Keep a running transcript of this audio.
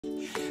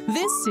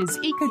This is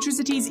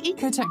ecoTEC's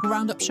ecoTEC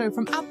Roundup show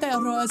from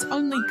Ariya's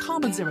only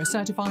carbon zero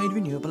certified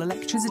renewable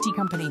electricity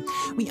company.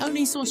 We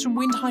only source from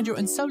wind, hydro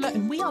and solar,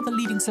 and we are the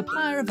leading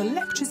supplier of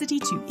electricity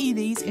to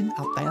EVs in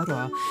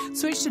Ariya.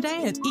 Switch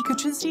today at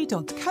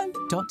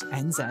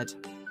ecotecity.co.nz.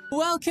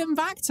 Welcome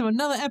back to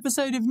another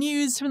episode of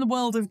news from the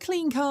world of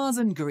clean cars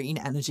and green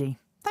energy.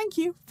 Thank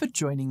you for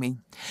joining me.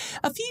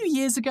 A few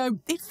years ago,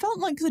 it felt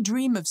like the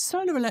dream of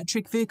solar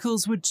electric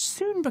vehicles would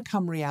soon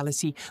become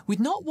reality, with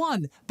not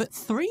one, but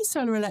 3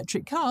 solar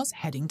electric cars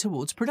heading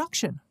towards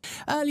production.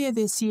 Earlier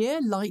this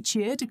year,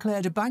 Lightyear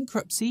declared a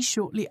bankruptcy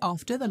shortly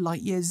after the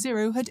Lightyear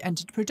Zero had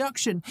entered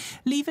production,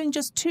 leaving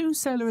just 2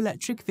 solar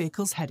electric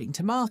vehicles heading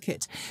to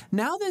market.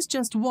 Now there's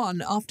just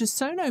one after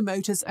Sono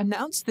Motors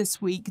announced this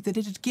week that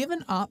it had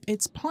given up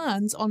its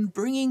plans on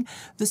bringing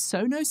the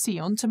Sono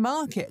Sion to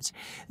market.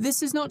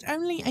 This is not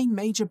only a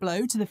major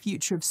blow to the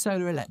future of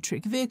solar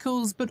electric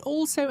vehicles, but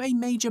also a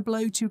major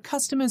blow to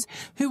customers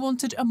who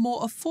wanted a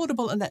more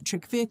affordable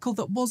electric vehicle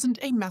that wasn't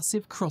a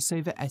massive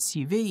crossover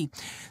SUV.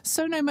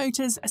 Sono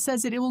Motors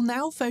says that it will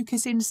now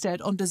focus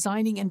instead on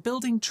designing and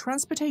building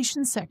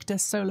transportation sector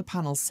solar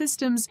panel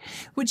systems,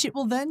 which it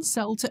will then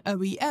sell to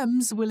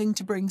OEMs willing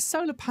to bring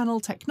solar panel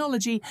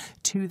technology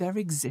to their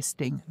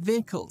existing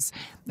vehicles.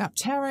 Now,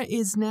 Terra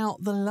is now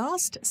the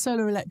last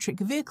solar electric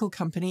vehicle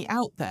company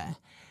out there.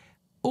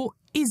 Or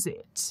is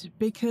it?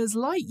 Because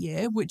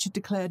Lightyear, which had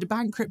declared a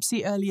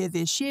bankruptcy earlier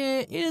this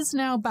year, is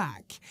now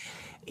back.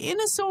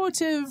 In a sort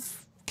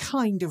of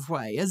kind of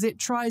way, as it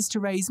tries to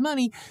raise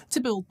money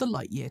to build the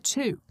Lightyear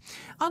 2.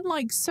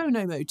 Unlike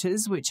Sono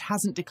Motors, which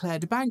hasn't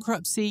declared a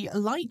bankruptcy,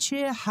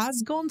 Lightyear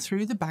has gone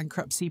through the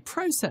bankruptcy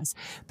process.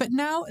 But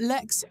now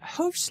Lex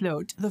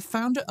Hoefsloot, the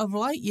founder of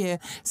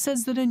Lightyear,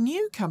 says that a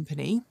new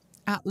company,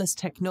 Atlas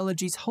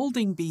Technologies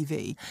Holding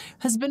BV,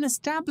 has been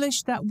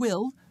established that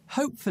will,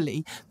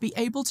 hopefully, be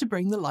able to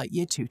bring the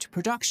Lightyear 2 to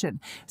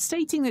production.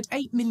 Stating that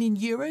 €8 million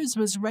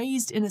was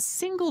raised in a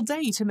single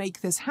day to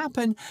make this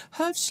happen,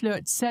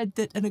 Hoefsloot said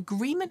that an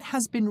agreement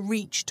has been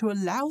reached to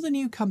allow the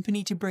new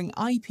company to bring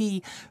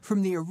IP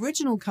from the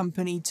original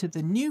company to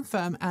the new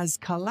firm as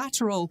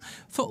collateral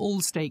for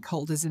all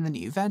stakeholders in the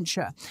new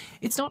venture.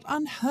 It's not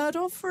unheard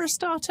of for a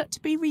startup to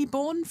be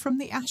reborn from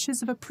the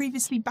ashes of a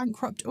previously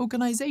bankrupt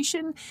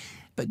organisation,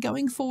 but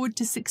going forward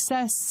to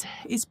success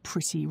is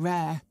pretty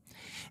rare.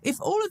 If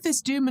all of this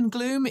doom and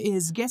gloom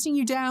is getting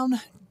you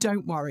down,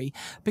 don't worry,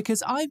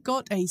 because I've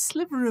got a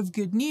sliver of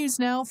good news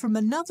now from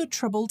another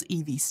troubled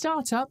EV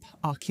startup,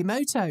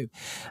 Arcimoto.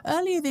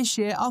 Earlier this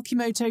year,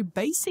 Arcimoto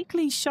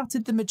basically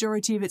shuttered the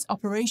majority of its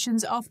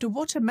operations after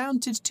what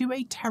amounted to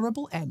a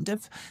terrible end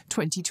of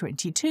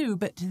 2022.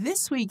 But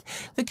this week,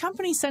 the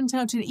company sent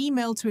out an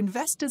email to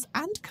investors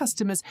and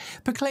customers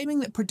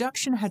proclaiming that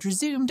production had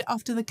resumed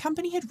after the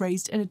company had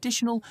raised an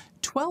additional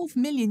 $12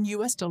 million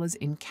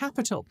in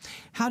capital.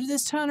 How did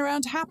this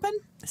turnaround happen?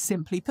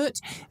 Simply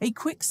put, a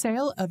quick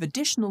sale of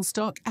additional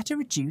stock at a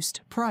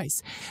reduced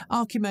price.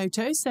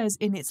 Arcimoto says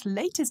in its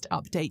latest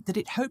update that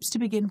it hopes to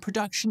begin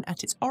production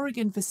at its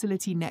Oregon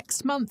facility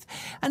next month,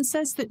 and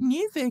says that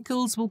new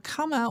vehicles will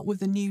come out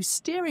with a new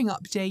steering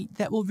update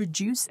that will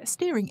reduce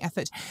steering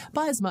effort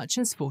by as much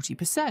as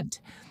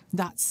 40%.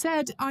 That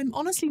said, I'm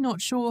honestly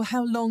not sure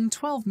how long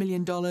 $12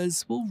 million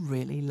will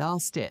really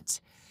last it.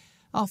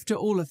 After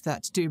all of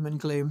that doom and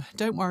gloom,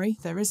 don't worry,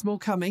 there is more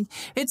coming.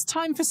 It's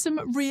time for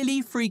some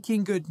really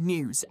freaking good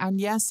news.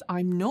 And yes,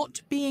 I'm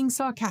not being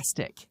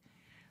sarcastic.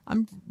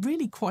 I'm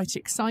really quite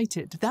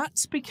excited.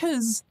 That's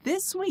because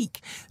this week,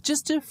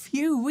 just a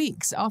few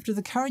weeks after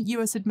the current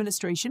US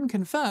administration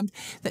confirmed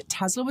that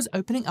Tesla was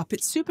opening up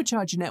its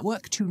Supercharger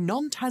network to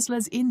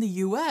non-Teslas in the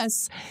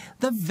US,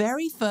 the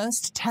very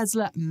first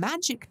Tesla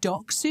Magic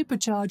Dock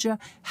Supercharger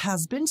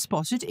has been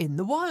spotted in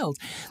the wild.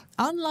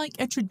 Unlike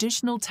a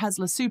traditional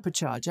Tesla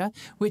Supercharger,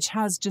 which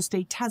has just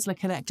a Tesla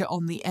connector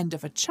on the end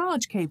of a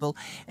charge cable,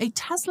 a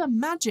Tesla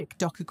Magic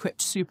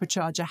Dock-equipped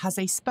Supercharger has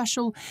a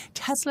special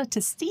Tesla to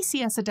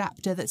CCS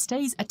adapter that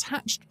stays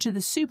attached to the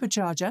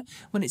Supercharger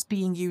when it's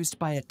being used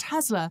by a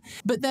Tesla,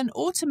 but then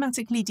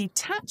automatically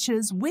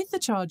detaches with the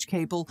charge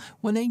cable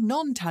when a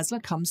non-Tesla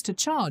comes to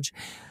charge.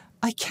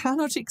 I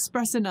cannot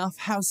express enough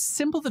how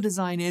simple the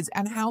design is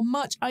and how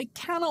much I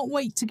cannot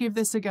wait to give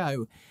this a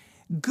go.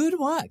 Good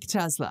work,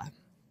 Tesla.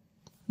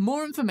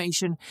 More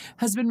information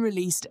has been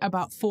released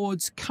about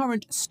Ford's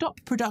current stop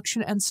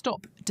production and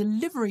stop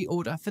delivery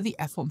order for the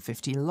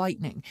F-150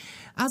 Lightning.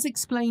 As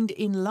explained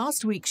in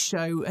last week's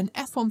show, an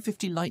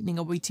F-150 Lightning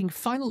awaiting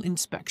final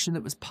inspection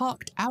that was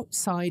parked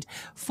outside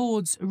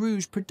Ford's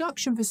Rouge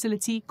production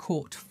facility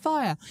caught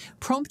fire,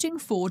 prompting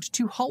Ford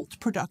to halt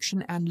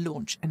production and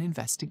launch an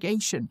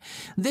investigation.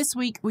 This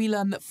week, we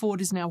learned that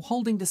Ford is now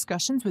holding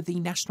discussions with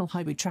the National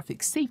Highway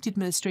Traffic Safety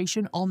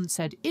Administration on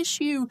said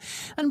issue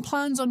and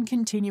plans on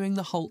continuing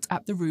the halt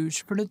at the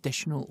Rouge for an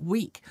additional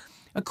week.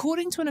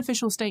 According to an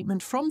official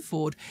statement from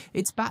Ford,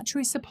 its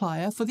battery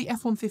supplier for the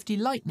F-150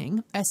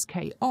 Lightning,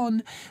 SK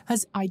On,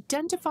 has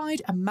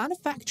identified a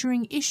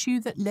manufacturing issue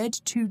that led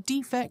to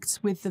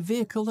defects with the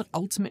vehicle that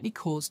ultimately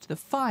caused the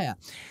fire.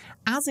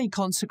 As a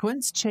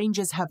consequence,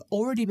 changes have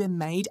already been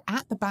made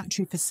at the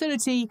battery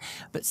facility,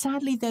 but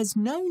sadly there's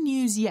no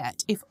news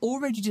yet if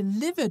already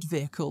delivered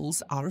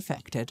vehicles are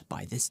affected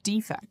by this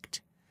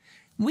defect.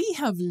 We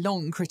have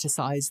long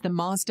criticised the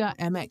Mazda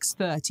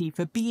MX-30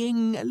 for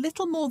being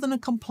little more than a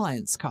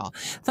compliance car,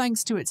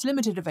 thanks to its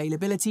limited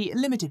availability,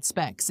 limited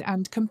specs,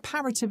 and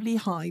comparatively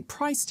high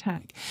price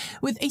tag.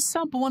 With a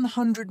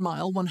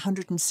sub-100-mile,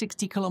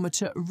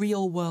 160-kilometre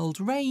real-world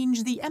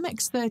range, the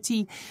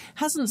MX-30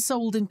 hasn't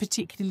sold in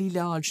particularly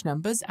large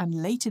numbers,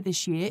 and later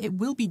this year it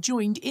will be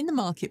joined in the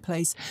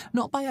marketplace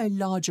not by a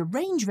larger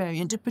range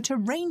variant, but a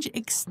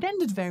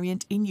range-extended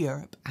variant in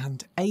Europe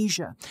and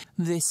Asia.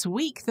 This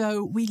week,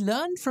 though, we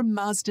learned from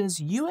Mazda's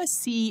US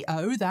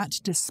CEO that,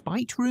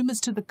 despite rumours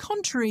to the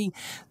contrary,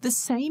 the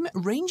same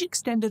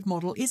range-extended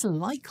model is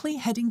likely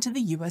heading to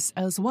the US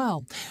as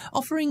well.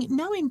 Offering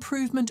no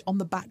improvement on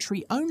the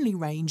battery-only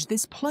range,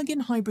 this plug-in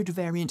hybrid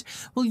variant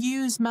will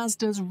use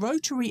Mazda's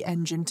rotary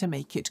engine to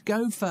make it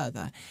go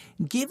further.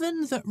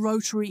 Given that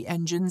rotary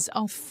engines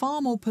are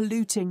far more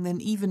polluting than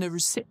even a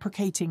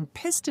reciprocating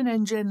piston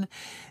engine,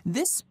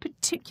 this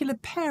particular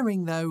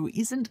pairing, though,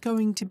 isn't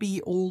going to be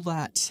all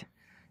that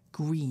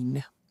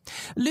green.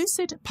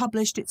 Lucid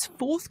published its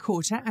fourth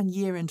quarter and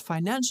year-end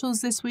financials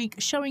this week,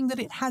 showing that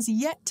it has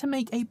yet to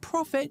make a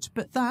profit,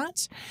 but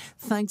that,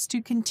 thanks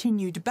to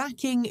continued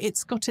backing,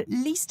 it's got at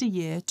least a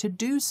year to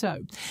do so.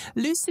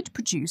 Lucid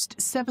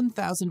produced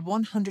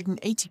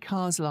 7,180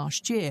 cars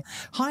last year,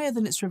 higher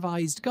than its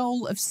revised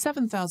goal of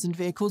 7,000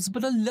 vehicles,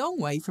 but a long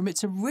way from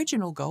its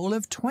original goal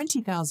of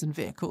 20,000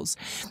 vehicles.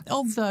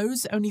 Of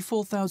those, only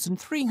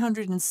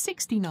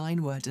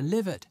 4,369 were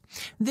delivered.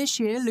 This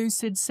year,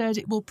 Lucid said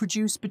it will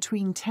produce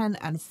between 10,000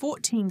 and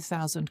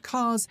 14,000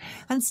 cars,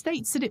 and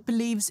states that it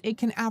believes it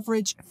can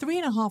average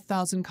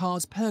 3,500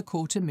 cars per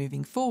quarter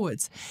moving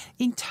forwards.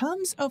 In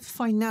terms of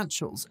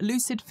financials,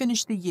 Lucid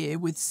finished the year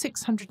with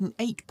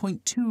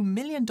 $608.2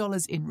 million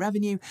in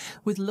revenue,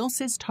 with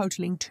losses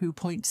totaling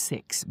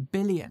 $2.6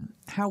 billion.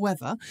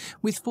 However,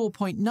 with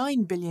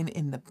 $4.9 billion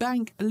in the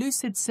bank,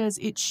 Lucid says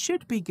it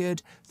should be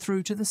good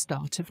through to the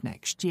start of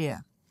next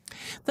year.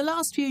 The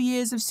last few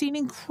years have seen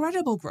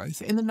incredible growth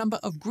in the number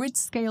of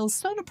grid-scale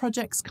solar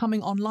projects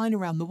coming online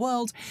around the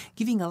world,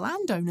 giving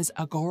landowners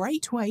a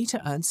great way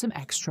to earn some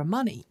extra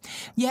money.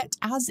 Yet,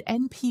 as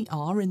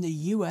NPR in the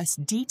US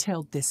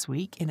detailed this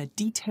week in a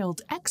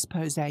detailed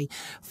expose,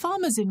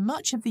 farmers in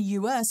much of the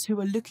US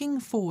who are looking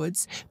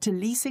forwards to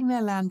leasing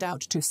their land out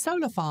to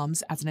solar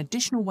farms as an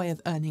additional way of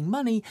earning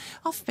money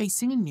are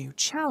facing a new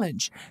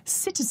challenge: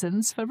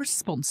 Citizens for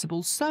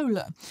Responsible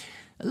Solar.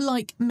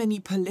 Like many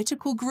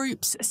political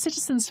groups,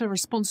 Citizens for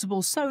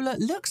Responsible Solar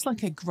looks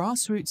like a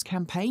grassroots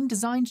campaign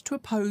designed to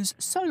oppose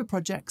solar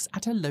projects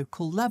at a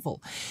local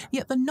level.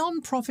 Yet the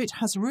non-profit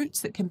has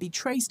roots that can be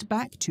traced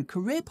back to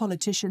career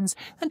politicians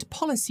and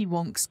policy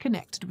wonks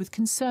connected with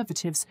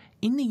conservatives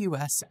in the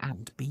US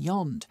and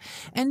beyond.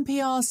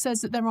 NPR says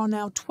that there are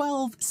now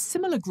 12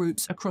 similar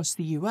groups across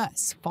the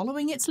US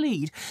following its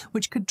lead,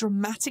 which could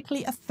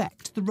dramatically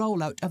affect the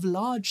rollout of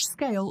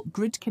large-scale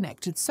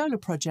grid-connected solar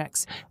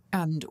projects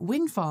and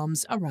wind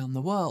farms around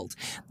the world.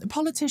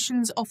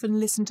 Politicians often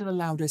listen to the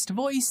loudest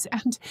voice,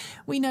 and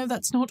we know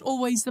that's not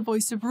always the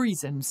voice of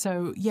reason,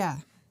 so yeah,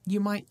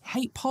 you might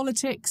hate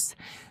politics,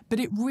 but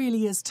it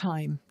really is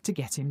time to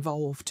get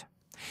involved.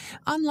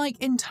 Unlike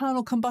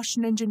internal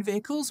combustion engine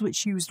vehicles,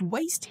 which used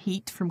waste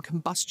heat from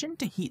combustion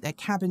to heat their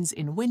cabins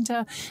in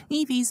winter,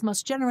 EVs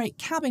must generate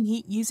cabin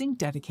heat using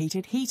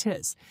dedicated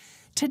heaters.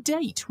 To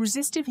date,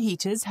 resistive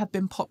heaters have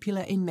been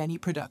popular in many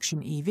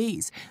production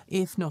EVs,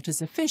 if not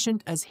as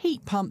efficient as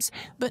heat pumps,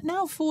 but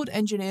now Ford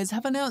engineers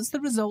have announced the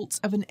results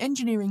of an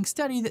engineering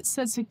study that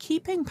says that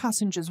keeping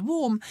passengers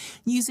warm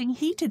using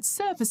heated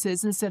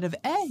surfaces instead of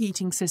air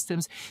heating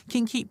systems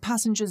can keep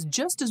passengers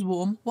just as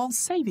warm while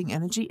saving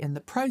energy in the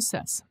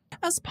process.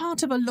 As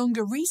part of a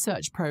longer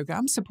research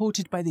program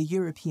supported by the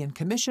European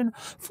Commission,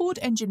 Ford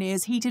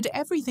engineers heated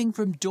everything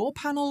from door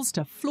panels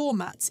to floor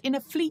mats in a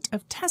fleet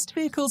of test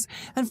vehicles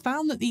and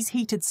found that these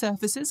heated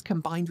surfaces,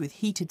 combined with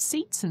heated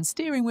seats and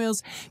steering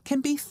wheels, can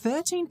be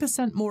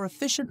 13% more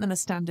efficient than a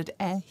standard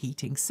air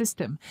heating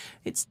system.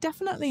 It's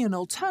definitely an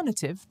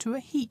alternative to a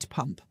heat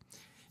pump.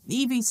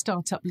 EV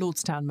startup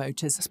Lordstown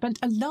Motors spent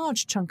a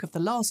large chunk of the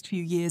last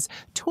few years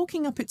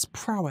talking up its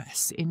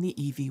prowess in the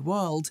EV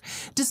world.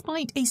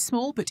 Despite a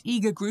small but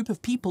eager group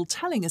of people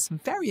telling us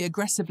very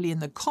aggressively in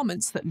the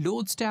comments that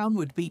Lordstown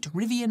would beat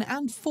Rivian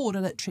and Ford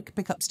electric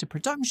pickups to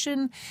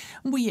production,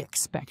 we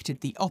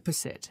expected the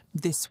opposite.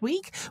 This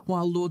week,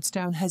 while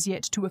Lordstown has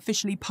yet to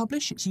officially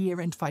publish its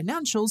year-end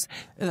financials,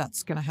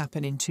 that's going to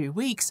happen in 2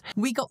 weeks,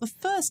 we got the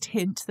first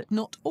hint that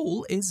not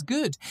all is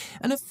good.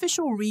 An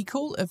official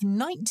recall of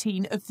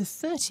 19 of of the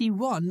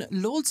 31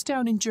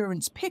 Lordstown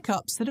endurance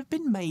pickups that have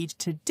been made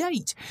to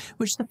date,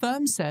 which the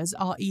firm says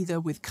are either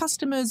with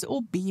customers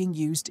or being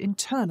used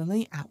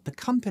internally at the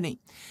company.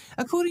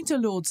 According to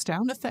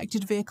Lordstown,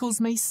 affected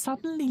vehicles may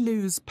suddenly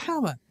lose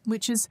power,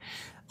 which is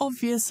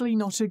obviously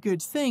not a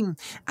good thing.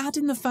 Add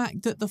in the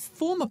fact that the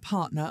former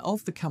partner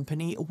of the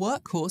company,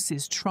 Workhorse,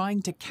 is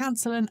trying to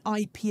cancel an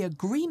IP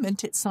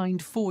agreement it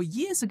signed 4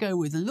 years ago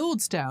with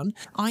Lordstown,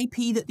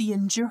 IP that the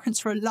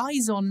endurance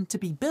relies on to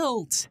be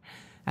built.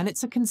 And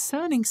it's a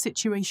concerning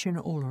situation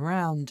all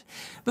around.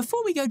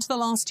 Before we go to the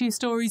last two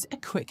stories, a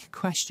quick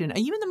question. Are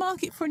you in the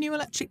market for a new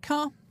electric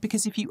car?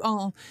 Because if you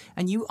are,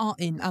 and you are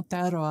in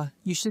Aotearoa,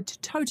 you should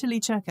totally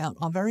check out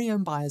our very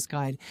own buyer's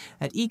guide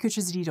at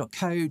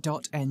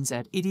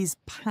ecoTEC.co.nz. It is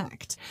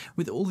packed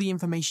with all the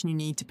information you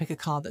need to pick a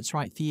car that's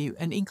right for you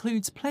and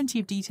includes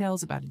plenty of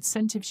details about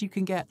incentives you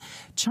can get,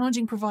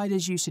 charging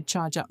providers you should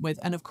charge up with,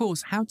 and of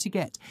course, how to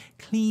get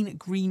clean,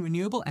 green,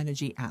 renewable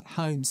energy at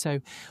home.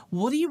 So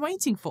what are you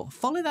waiting for?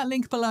 Follow that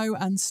link below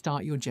and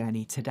start your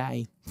journey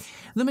today.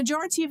 The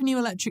majority of new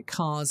electric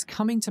cars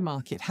coming to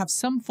market have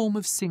some form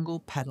of single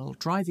pedal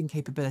driving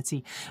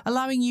capability,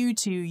 allowing you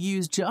to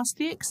use just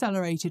the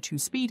accelerator to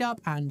speed up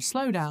and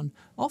slow down,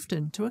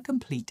 often to a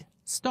complete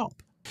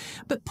stop.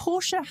 But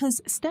Porsche has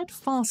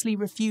steadfastly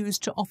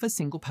refused to offer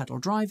single-pedal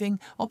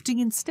driving, opting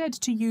instead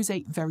to use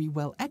a very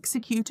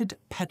well-executed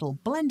pedal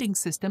blending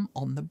system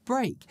on the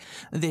brake.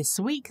 This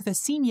week, the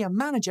senior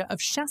manager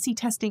of chassis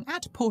testing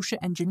at Porsche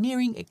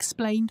Engineering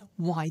explained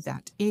why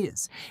that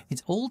is.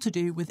 It's all to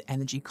do with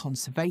energy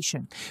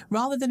conservation.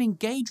 Rather than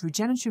engage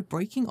regenerative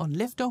braking on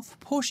liftoff,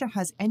 Porsche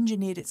has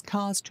engineered its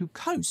cars to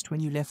coast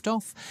when you lift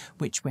off,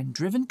 which when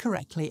driven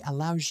correctly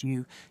allows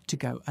you to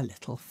go a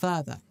little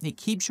further. It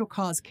keeps your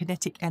car's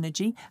kinetic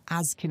energy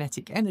as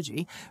kinetic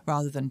energy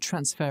rather than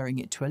transferring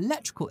it to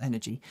electrical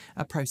energy,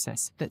 a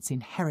process that's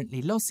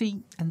inherently lossy,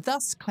 and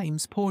thus,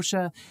 claims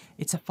Porsche,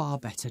 it's a far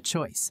better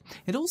choice.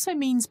 It also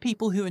means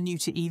people who are new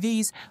to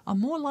EVs are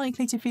more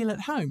likely to feel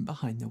at home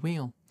behind the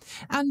wheel.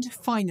 And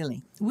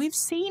finally, we've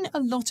seen a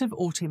lot of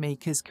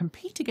automakers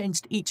compete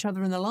against each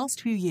other in the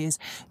last few years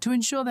to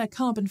ensure their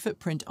carbon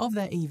footprint of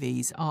their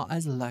EVs are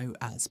as low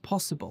as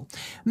possible.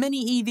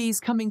 Many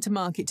EVs coming to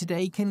market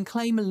today can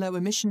claim low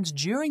emissions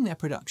during their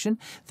production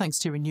thanks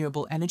to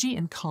renewable energy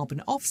and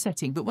carbon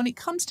offsetting, but when it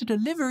comes to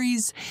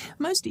deliveries,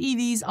 most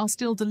EVs are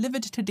still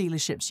delivered to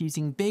dealerships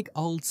using big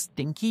old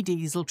stinky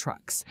diesel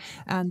trucks.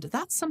 And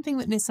that's something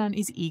that Nissan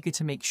is eager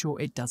to make sure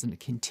it doesn't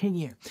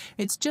continue.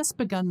 It's just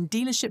begun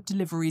dealership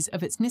deliveries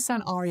of its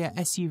Nissan Ariya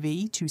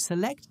SUV to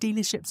select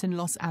dealerships in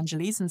Los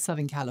Angeles and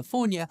Southern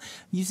California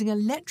using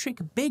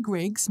electric big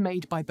rigs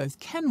made by both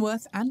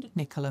Kenworth and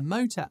Nikola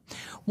Motor.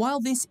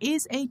 While this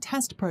is a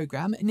test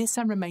program,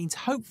 Nissan remains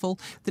hopeful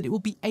that it will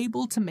be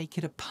able to make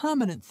it a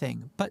permanent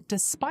thing, but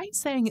despite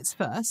saying it's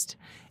first,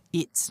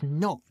 it's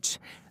not.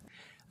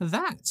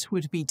 That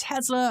would be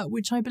Tesla,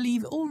 which I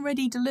believe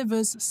already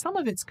delivers some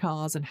of its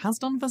cars and has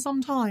done for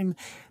some time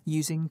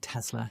using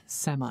Tesla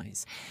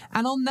semis.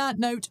 And on that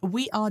note,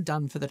 we are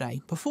done for the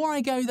day. Before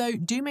I go though,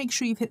 do make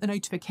sure you've hit the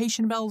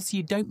notification bell so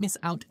you don't miss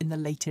out in the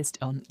latest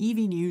on EV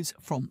news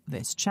from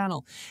this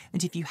channel.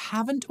 And if you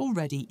haven't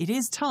already, it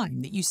is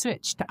time that you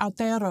switch to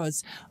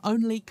Aotearoa's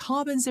only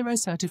carbon zero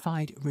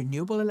certified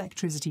renewable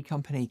electricity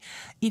company.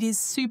 It is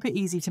super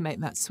easy to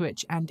make that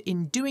switch, and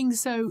in doing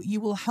so, you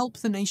will help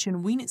the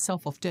nation wean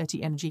itself off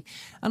dirty energy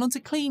and onto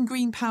clean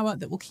green power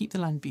that will keep the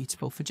land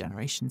beautiful for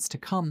generations to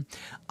come.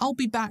 I'll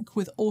be back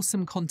with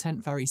awesome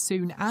content very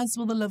soon, as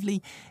will the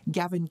lovely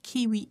Gavin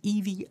Kiwi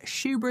EV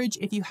Shoebridge.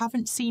 If you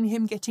haven't seen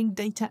him getting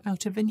data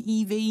out of an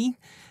EV,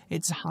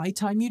 it's high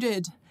time you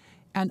did.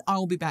 And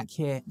I'll be back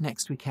here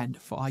next weekend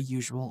for our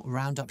usual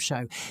roundup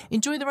show.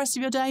 Enjoy the rest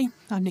of your day.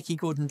 I'm Nikki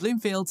Gordon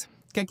Bloomfield.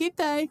 Ka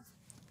kite.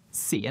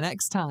 See you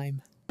next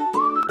time.